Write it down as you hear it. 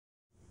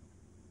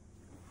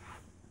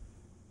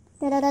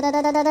Oh,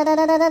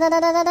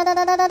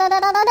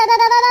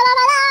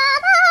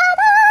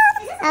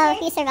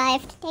 he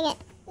survived. Dang it.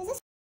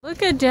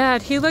 Look at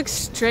Dad. He looks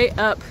straight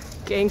up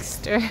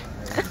gangster.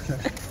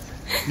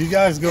 You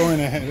guys go in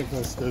ahead of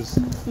us, because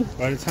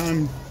by the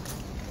time,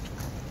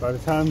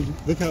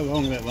 look how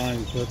long that line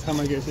is. By the time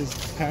I get this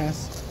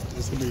past,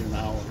 this could be an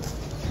hour.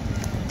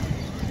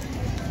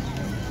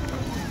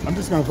 I'm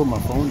just gonna put my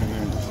phone in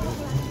there.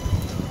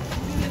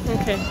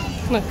 Okay,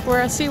 look,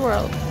 we're at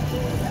SeaWorld.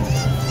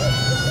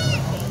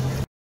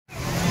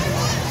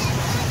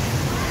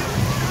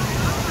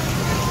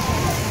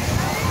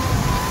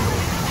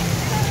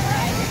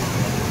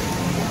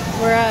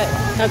 We're at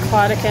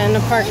Aquatica in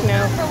the park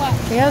now.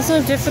 We have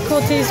some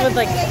difficulties with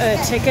like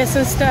tickets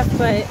and stuff,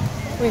 but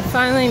we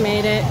finally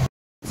made it.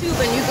 Tube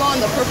and you go on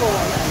the purple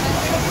one.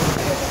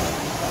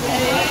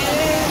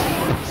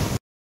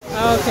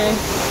 Oh, okay.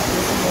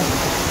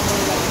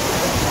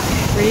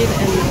 Read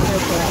and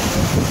purple.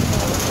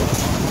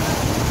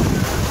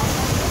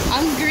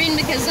 I'm green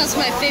because that's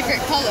my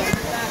favorite color.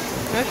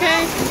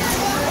 Okay.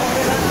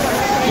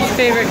 His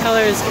favorite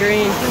color is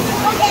green.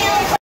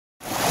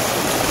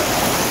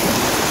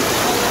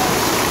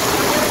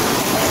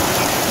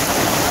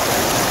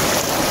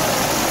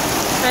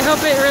 I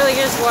hope it really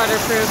is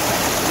waterproof.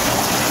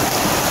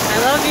 I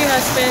love you,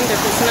 husband,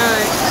 if it's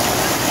not.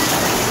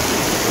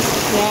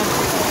 Yeah.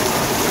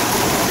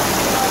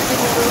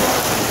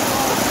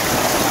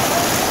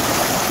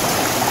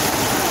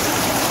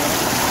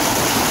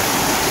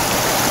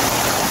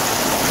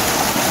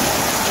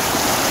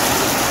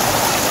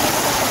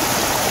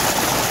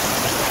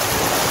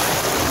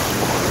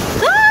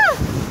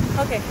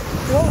 Ah! Okay.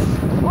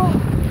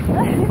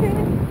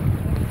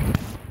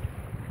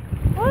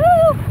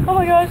 Oh my gosh. Oh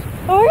my gosh.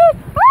 Ah!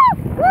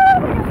 Ah!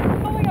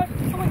 Oh my gosh.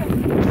 Oh my gosh.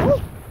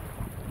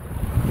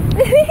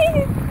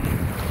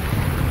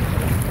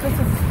 This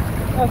is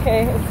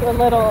okay. It's a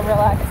little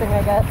relaxing,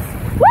 I guess.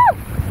 Woo!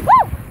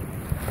 Woo!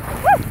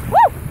 Woo!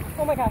 Woo!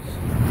 Oh my gosh.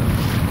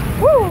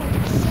 Woo!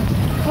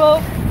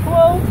 Whoa!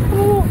 Whoa!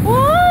 Whoa!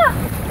 Ah!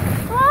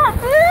 Ah!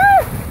 Ah!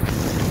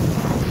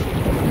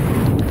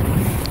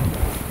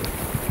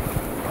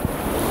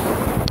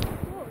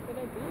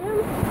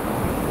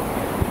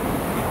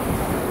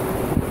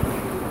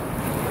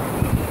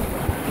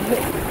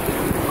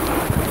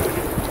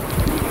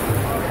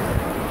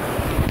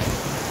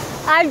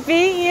 I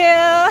beat you!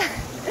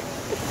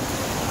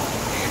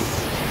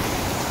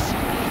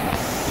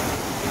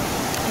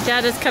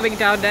 Dad is coming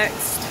down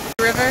next.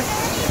 River?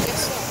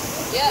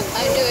 Yeah,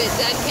 I knew it.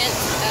 Dad can't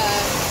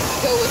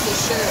go with his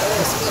shirt or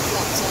his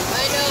flip-flops on.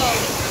 I know!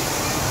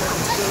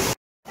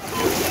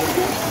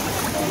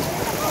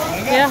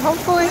 Yeah,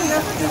 hopefully.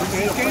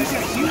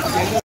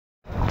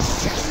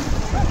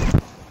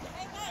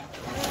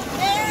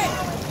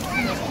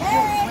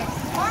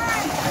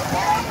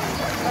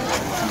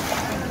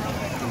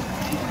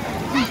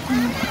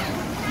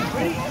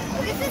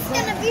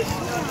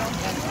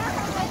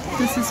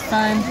 This is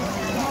fun.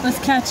 Let's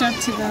catch up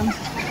to them.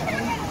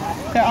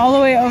 They're all the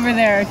way over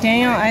there.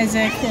 Daniel,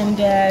 Isaac, and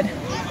Dad.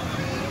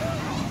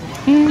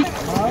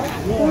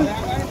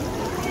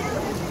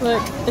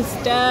 Look, it's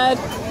Dad.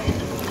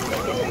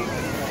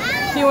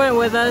 He went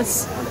with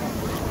us.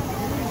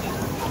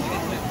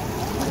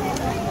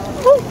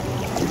 Woo.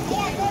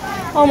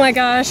 Oh my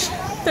gosh,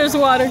 there's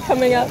water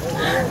coming up.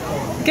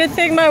 Good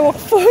thing my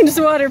phone's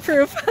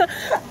waterproof.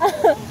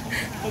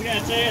 Okay, I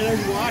tell you,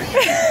 there's water.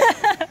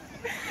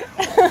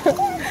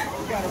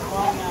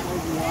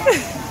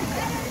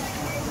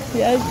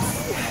 Yes.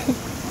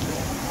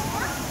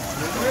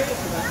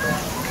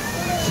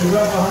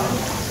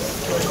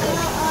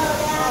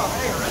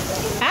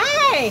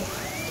 Hi!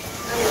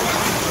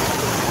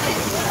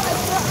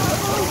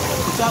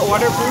 Is that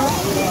waterproof?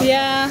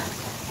 Yeah.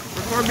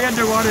 Or be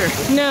underwater?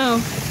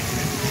 No.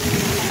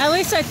 At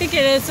least I think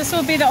it is. This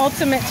will be the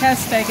ultimate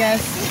test, I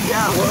guess.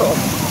 Yeah, well.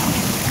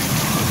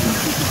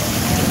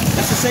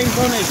 That's the same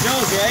phone as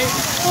Joe's, right?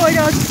 Oh my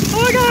gosh!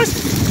 Oh my gosh!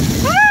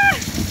 Ah!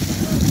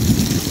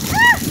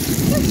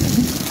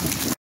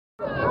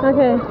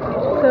 Okay,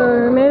 so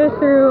we made it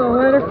through a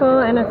waterfall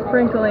and a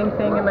sprinkling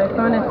thing, and my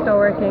phone is still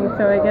working,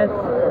 so I guess...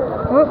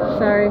 Oh,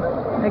 sorry.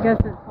 I guess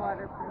it's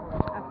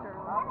waterproof after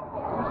all.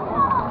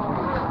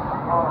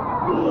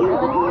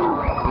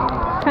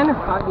 It's kind of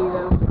foggy,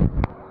 though.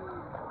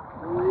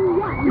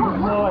 It's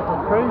more like a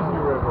crazy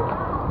river.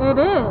 It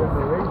is.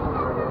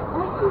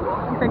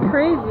 It's a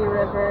crazy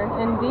river,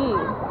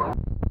 indeed.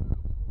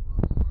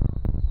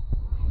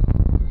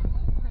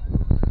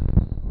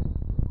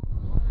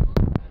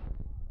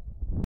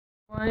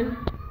 One,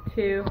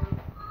 two.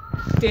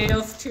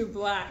 Dale's too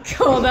black.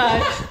 Hold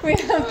on. We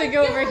have to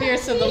go over here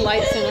so the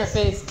light's in our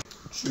face.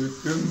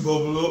 Chicken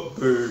bubble up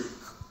big.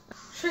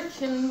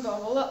 Chicken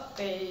bubble up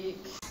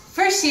bake.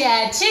 First you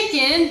add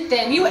chicken,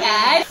 then you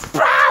add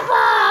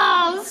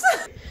bubbles!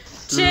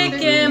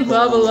 Chicken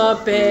bubble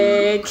up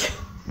bake.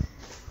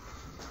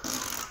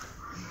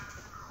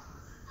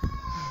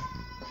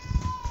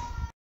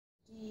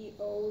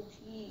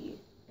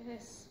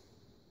 DOGS.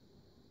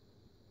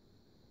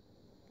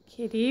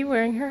 Kitty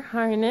wearing her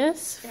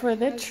harness for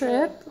the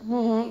trip.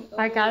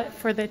 I got it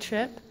for the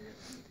trip.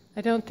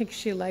 I don't think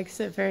she likes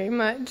it very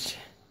much.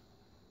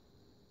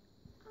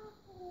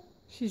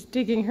 She's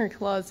digging her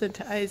claws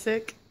into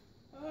Isaac.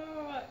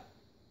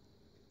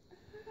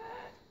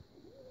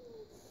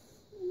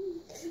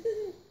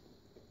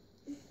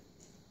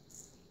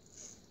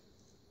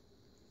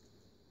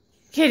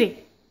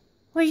 Kitty,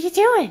 what are you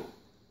doing?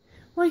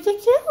 What are you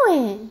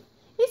doing?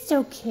 It's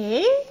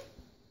okay.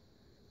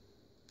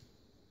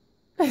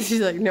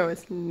 She's like, no,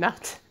 it's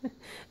not.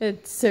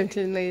 It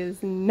certainly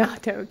is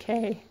not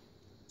okay.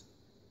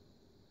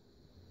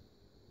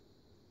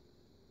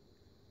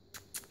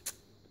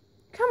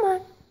 Come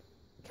on.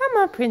 Come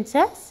on,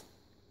 princess.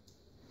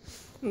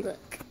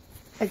 Look,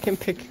 I can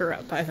pick her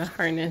up by the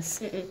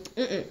harness.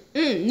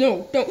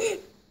 No, don't.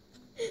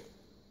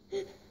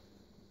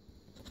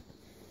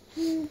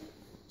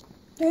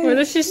 What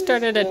if she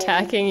started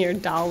attacking your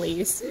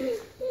dollies?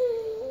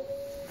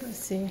 Let's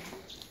see.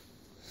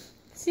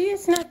 See,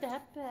 it's not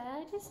that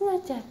bad. It's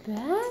not that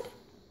bad.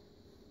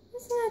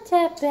 It's not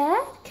that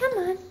bad. Come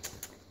on.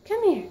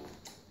 Come here.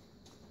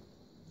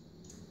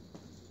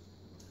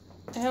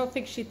 I don't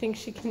think she thinks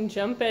she can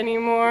jump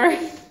anymore.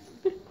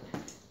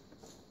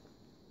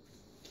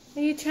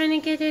 Are you trying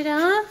to get it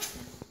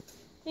off?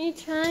 Are you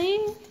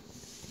trying?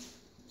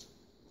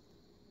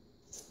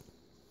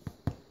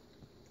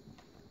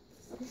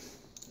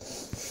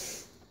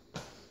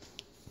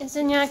 Is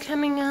it not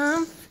coming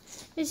off?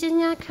 Is it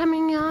not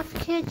coming off,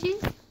 Kitty?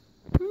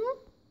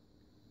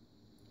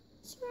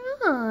 What's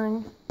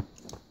wrong?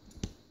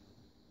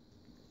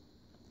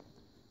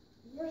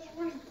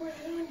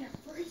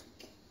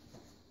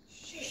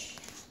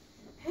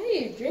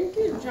 Hey, drink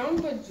your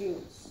Jamba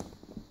juice.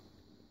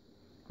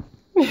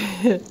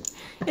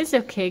 It's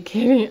okay,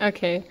 Kitty.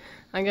 Okay,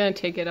 I'm gonna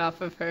take it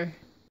off of her.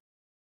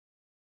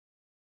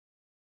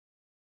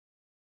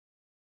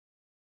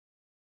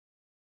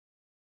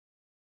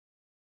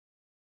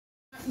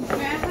 Can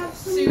I have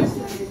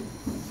seriously?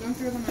 Don't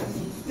throw them at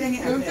me. Dang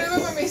it. Don't throw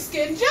them at my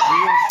skin. Are you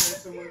gonna share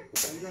some with-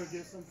 are you gonna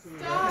get some to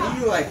Stop.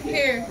 You like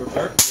Here. for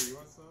Berkeley, you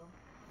want some?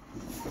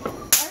 I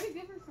already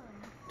give her some.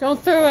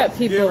 Don't throw at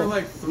Give her people.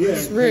 like 3. Yeah.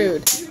 It's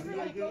rude.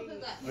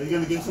 Are you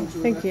gonna get some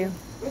to Thank you.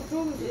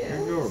 Here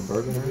you go, a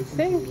burger.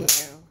 Thank you.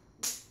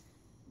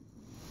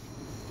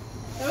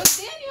 That was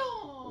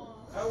Daniel.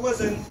 I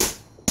wasn't.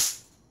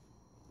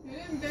 You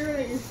didn't throw it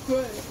at your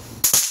foot.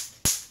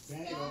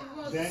 Daniel,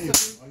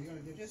 are you gonna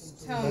get some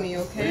to Tell me, Are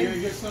you okay? gonna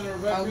get some to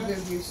Rebecca? I'll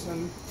give you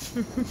some.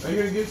 Are you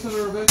gonna give some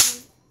to Rebecca?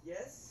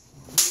 Yes.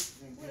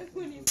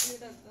 When you threw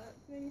that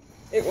thing.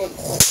 It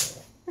was.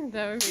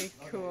 That would be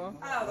cool.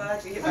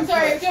 I'm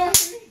sorry,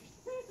 don't.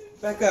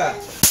 Becca.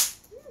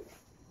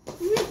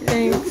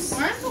 Thanks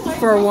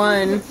for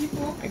one.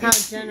 How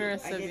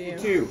generous of you.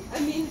 2. I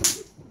mean,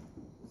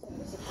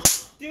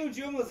 Dude,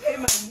 you almost hit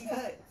my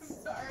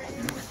nuts. sorry.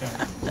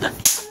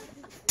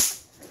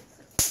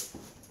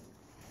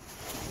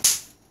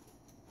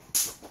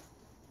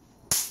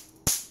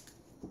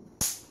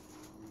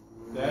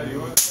 Dad, you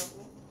want a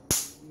couple?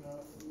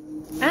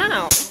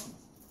 Ow.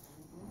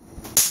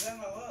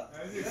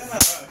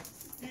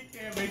 He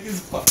can't make his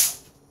pop.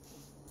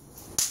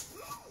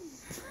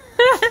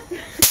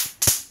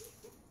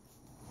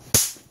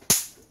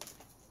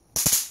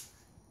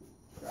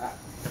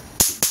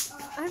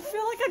 I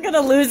feel like I'm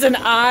gonna lose an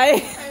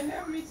eye. I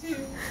know, me too.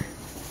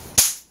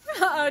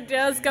 Oh,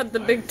 Dad's got the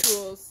big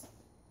tools.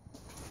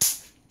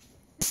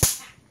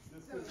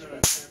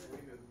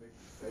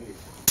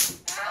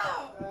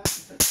 Ow!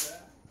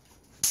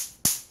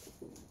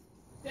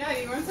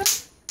 Dad, you want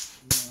some?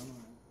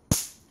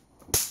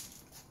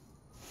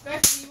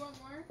 Becky, you want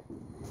more?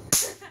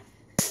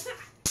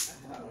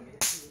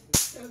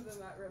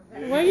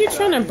 Why are you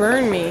trying to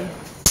burn me?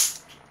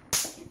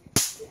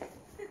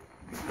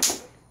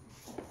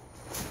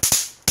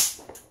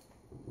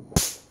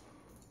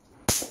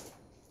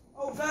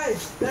 Oh,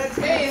 guys, that's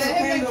Hey, that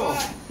hit my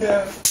butt.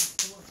 Yeah.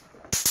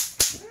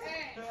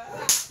 Hey.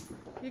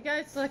 You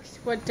guys look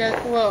what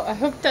Dad. Well, I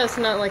hope Dad's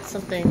not like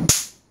something.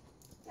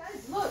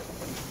 Guys, look.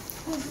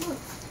 Guys, look.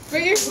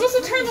 But you're supposed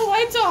to turn the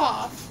lights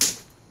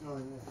off. Oh,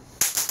 yeah.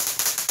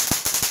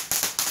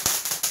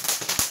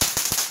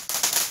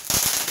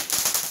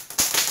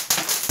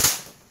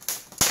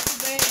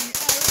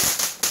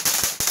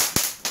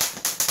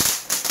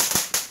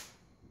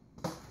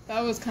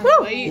 That was kind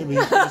of late. Yeah, but you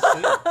can't see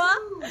it.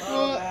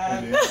 Oh,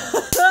 Dad.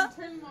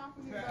 Turn them off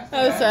when you brush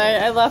Oh, sorry.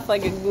 I laughed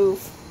like a goof.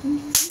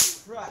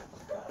 Right.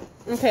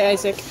 Okay,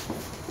 Isaac.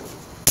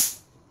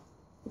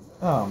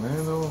 Oh,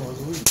 man, no one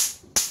was weak.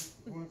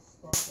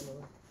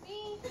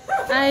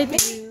 I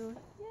do.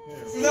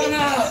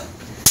 No.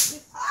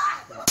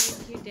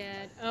 Thank you,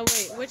 Dad. Oh,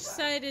 wait. Which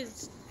side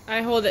is...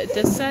 I hold it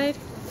this side?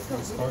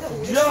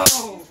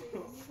 No.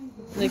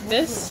 Like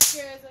this?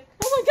 Here, Isaac.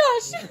 Oh my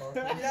gosh!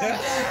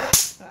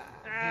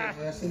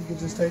 Yeah, so you can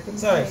just take them.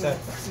 Sorry.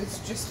 It's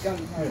just gum.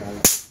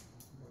 Yeah.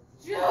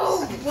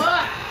 Joe,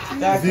 what?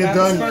 Dad, If you're can I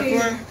done, have a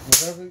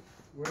sparkler?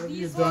 whatever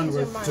you're done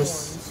with,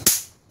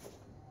 just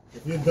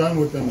if you're done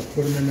with them,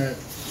 put them in that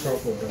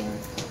charcoal bag.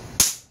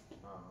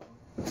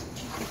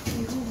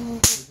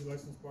 you like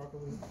some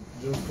sparkles,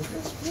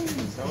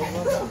 Joseph? Tell them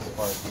about that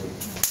sparkling.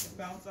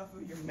 Bounce off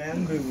of your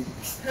man boob.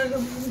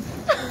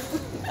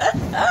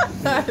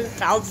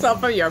 Bounce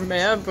off of your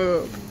man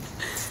boob.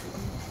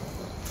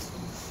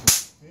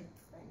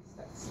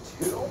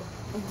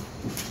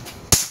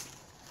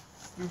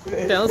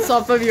 Bounce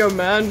off of your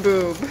man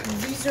boob.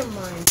 These are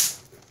mine.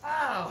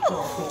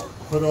 Ow!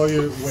 Put all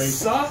your weight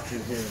Suck.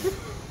 in here.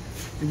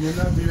 Can you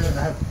not do that?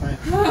 I have plans.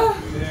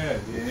 Yeah,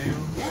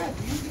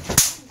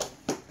 damn.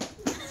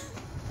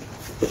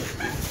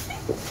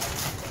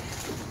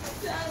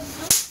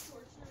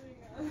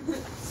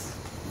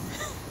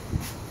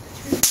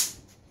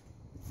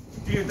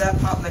 Dude, that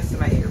pop next to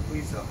my ear,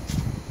 please don't.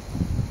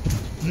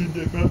 You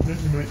did not hit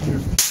my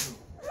ear.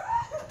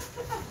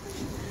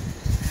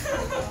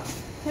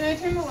 Can I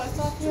turn the lights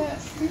off yet?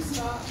 Please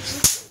stop.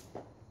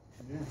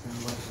 Yeah, turn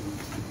the lights on.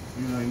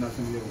 You know you're not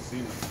going to be able to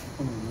see them.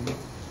 Come on, man. Let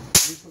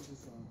me put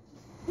this on.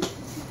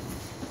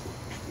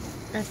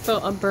 I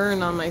felt a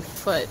burn on my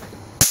foot.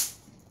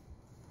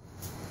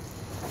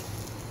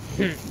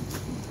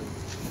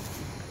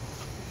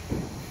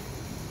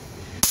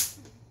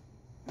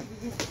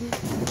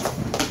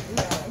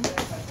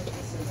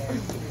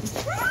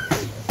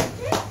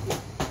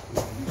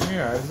 Come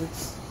here,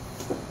 Isaacs.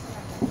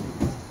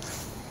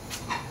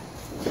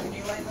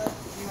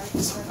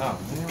 Oh,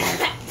 man.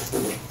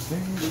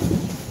 Dang it.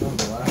 That was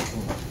the last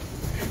one.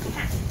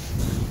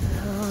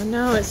 Oh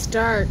no, it's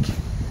dark.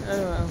 Oh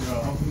well.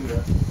 Yeah, hopefully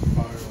that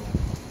fire will.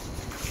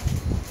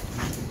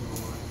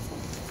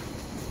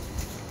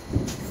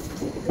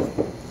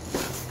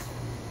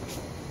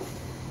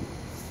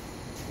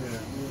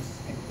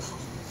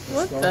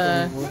 What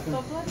the?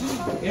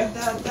 Yeah,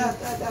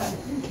 that.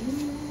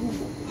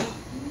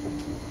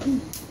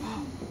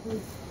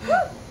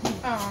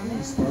 Oh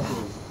man.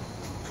 Sparkles.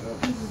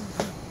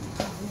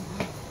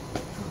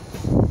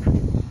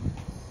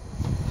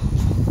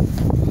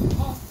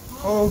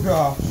 Oh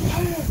gosh.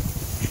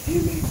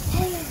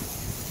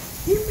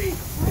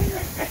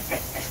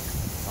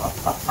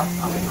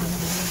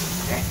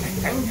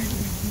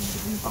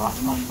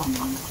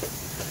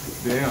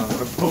 Damn,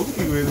 I'm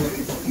pokey with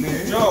it.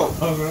 Man. Joe.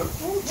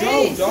 Hey,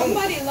 Joe, don't.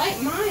 somebody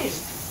light mine.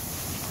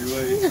 Too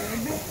late.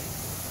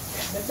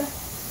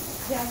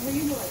 Yeah, will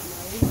you light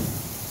mine?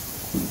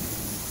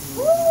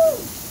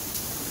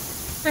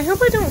 I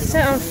hope I don't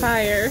set on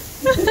fire.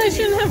 I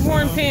shouldn't have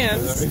worn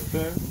pants. Right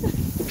there.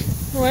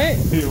 What?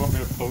 You want me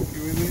to poke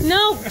you with it?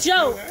 No,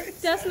 Joe!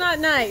 That's not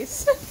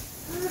nice.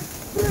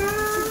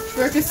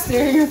 Brooke is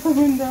staring at the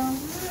window.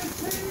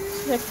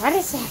 Like, what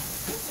is that?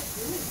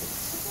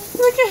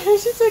 Look at her,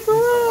 she's like,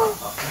 whoa.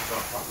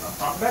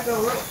 Back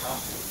up, look.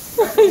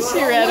 She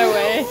ran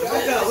away.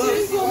 Back up,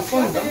 look.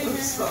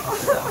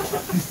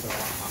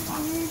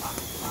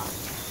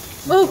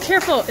 Oh,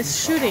 careful, it's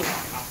shooting.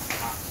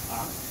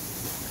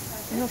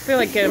 I don't feel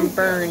like getting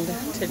burned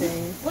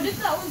today. What if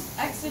that was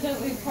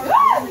accidentally part of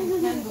the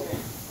candle?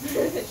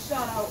 It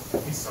shot out.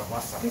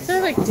 These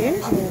are like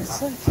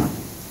dangerous. Look.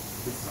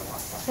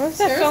 What if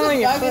that There's fell on a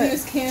your bug in foot?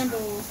 this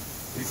candle.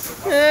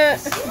 Eh.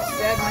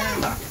 Dead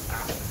man.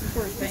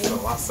 Poor thing.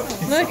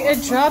 Look,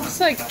 it drops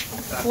like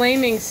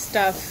flaming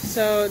stuff,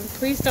 so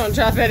please don't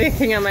drop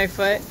anything on my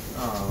foot.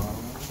 Oh,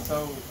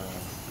 so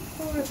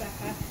What the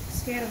heck?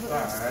 Scared of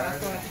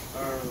bad.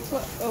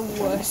 What a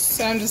wuss.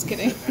 I'm just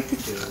kidding.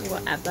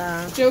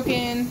 Whatever.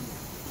 Joking.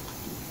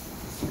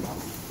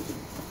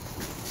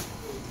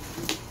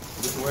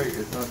 Just wait,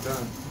 it's not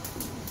done.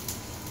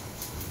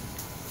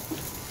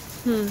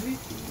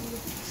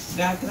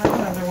 Dad, can I have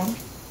another one?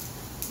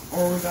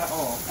 Or was that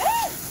all?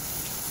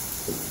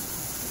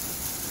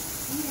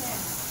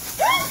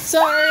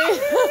 Sorry.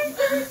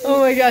 Oh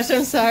my gosh,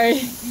 I'm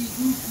sorry.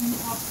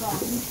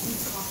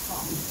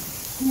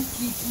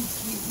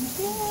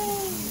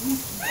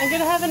 I'm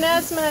gonna have an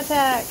asthma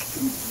attack.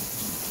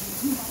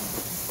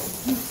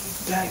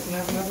 Dad, can I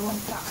have another one?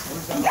 Or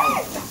was that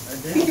all?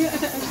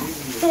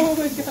 Oh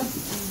my god.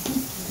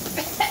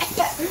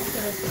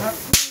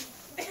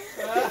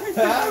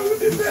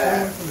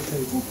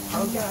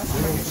 Oh gosh, I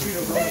can shoot a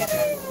rocket.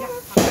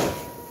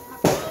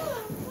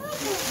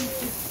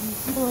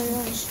 Oh my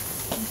gosh.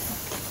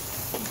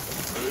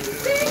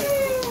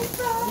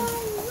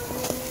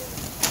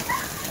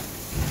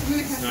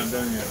 It's not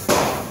done yet.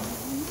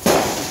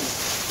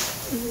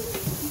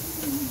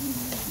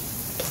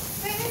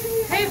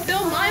 Hey,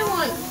 fill my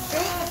one.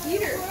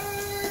 Here.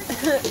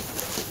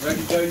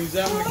 Ready, gotta use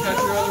that one to catch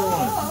your other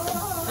one.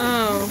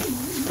 Oh,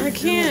 I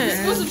can't.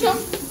 Supposed to jump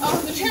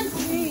off the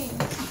trampoline.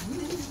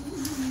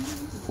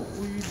 What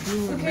are you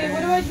doing, Okay, man?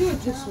 what do I do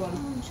with this one?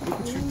 Look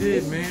what you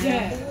did, man.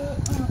 Yeah.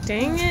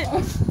 Dang it.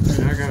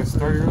 Man, I gotta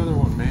start your other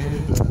one,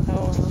 man.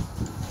 Oh.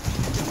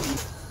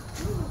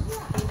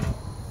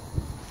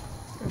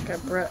 Okay,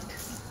 Brooke.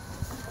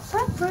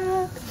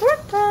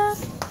 Brooke.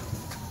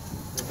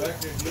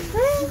 Rebecca,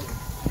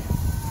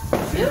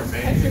 here,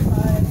 man.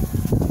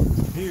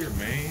 Here,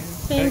 man.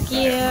 Thank Take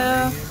you.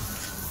 that,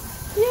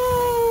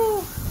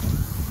 Yay!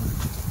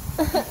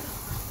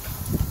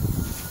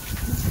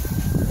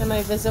 Am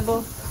I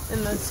visible?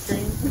 in the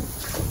screen.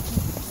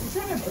 You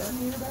trying to burn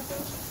me, Rebecca?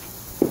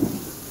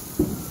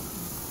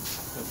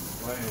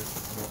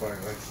 Nobody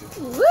likes it.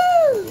 Woo!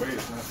 Wait,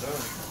 it's not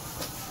done.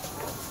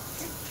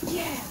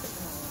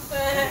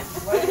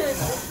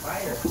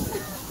 Fire.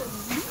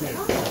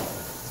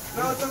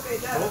 No, it's okay,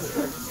 Dad.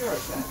 It's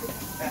yours,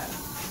 Dad.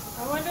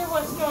 I wonder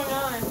what's going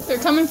on. They're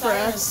coming for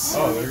us.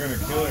 Oh, they're gonna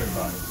kill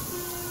everybody.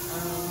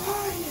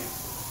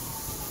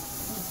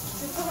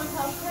 Did someone's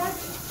house crash?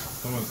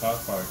 Someone's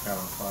house probably caught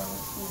on fire.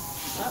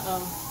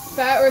 Uh-oh.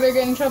 That or they're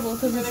getting in trouble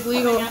because it's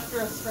legal. Coming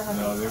after us for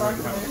having No, they might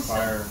have a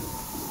sparklers.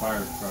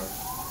 fire truck.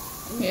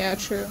 Yeah,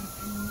 true.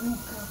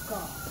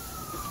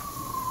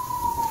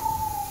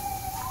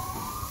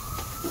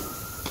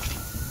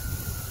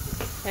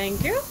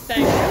 Thank you. Thank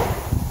you.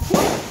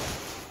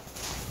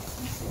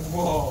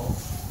 Whoa!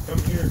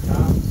 Come here,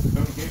 cops.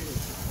 Come get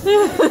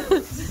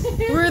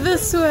it. We're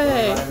this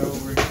way. Right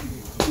over here.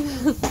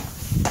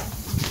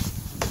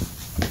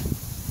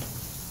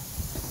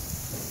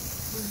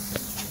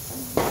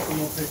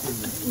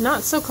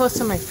 Not so close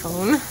to my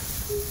phone.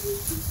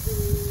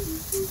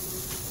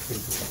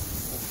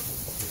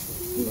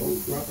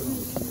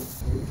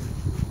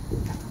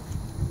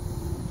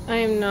 I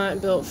am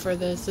not built for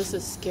this. This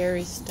is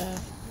scary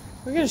stuff.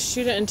 We're gonna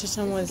shoot it into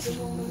someone's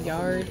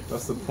yard.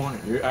 That's the point.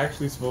 You're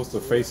actually supposed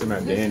to face him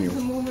at Daniel.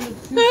 The moment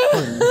of truth.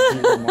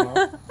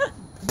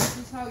 This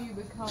is how you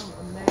become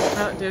a man.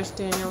 Oh, there's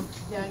Daniel.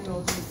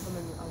 Daniel's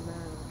becoming a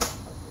man.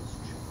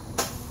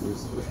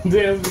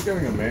 Daniel's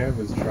becoming a man of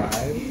his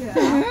tribe.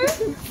 Yeah.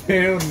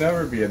 Daniel'll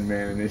never be a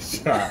man in his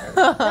tribe.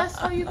 That's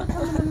how you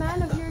become the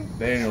man of your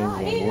Daniel's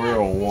a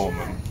real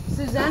woman.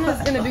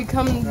 Susanna's gonna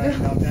become the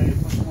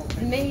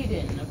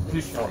maiden of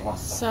this.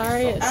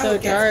 Sorry, it's so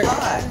dark.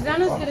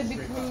 Susanna's gonna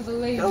become the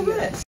lady. Go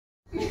get it.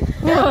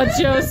 Oh,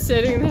 Joe's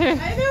sitting there.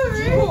 I know,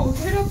 right?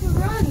 Get up and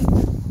run.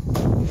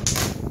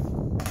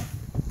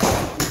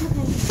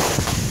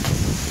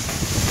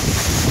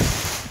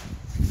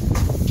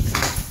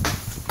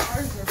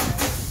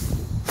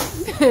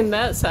 And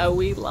that's how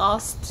we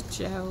lost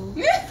Joe.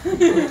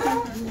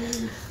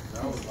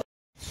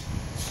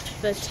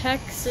 The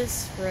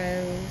Texas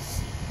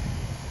rose.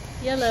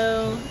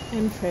 Yellow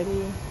and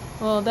pretty.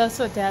 Well, that's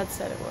what Dad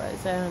said it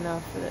was. I don't know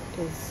if it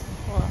is.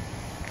 Well,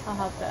 I'll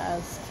have to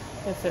ask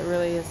if it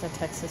really is a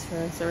Texas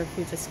rose or if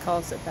he just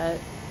calls it that.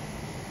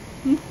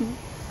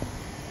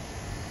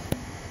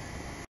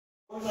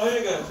 What are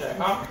you gonna say,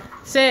 huh?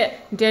 Say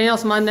it.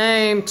 Daniel's my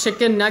name.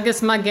 Chicken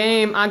nuggets my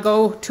game. I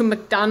go to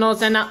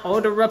McDonald's and I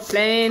order a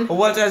plane. Well,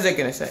 what's Isaac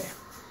gonna say?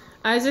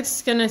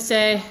 Isaac's gonna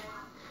say,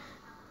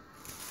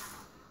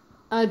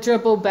 I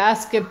dribble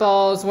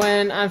basketballs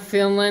when I'm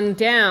feeling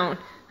down.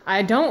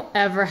 I don't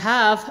ever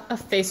have a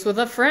face with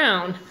a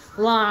frown.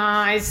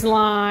 Lies,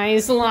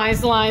 lies,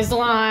 lies, lies,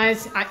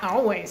 lies. I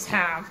always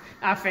have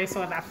a face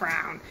with a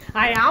frown.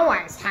 I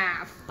always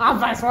have a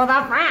face with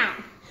a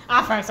frown.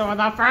 A face with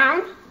a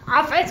frown.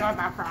 A face with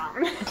a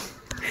frown.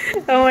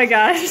 Oh my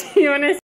gosh. You wanna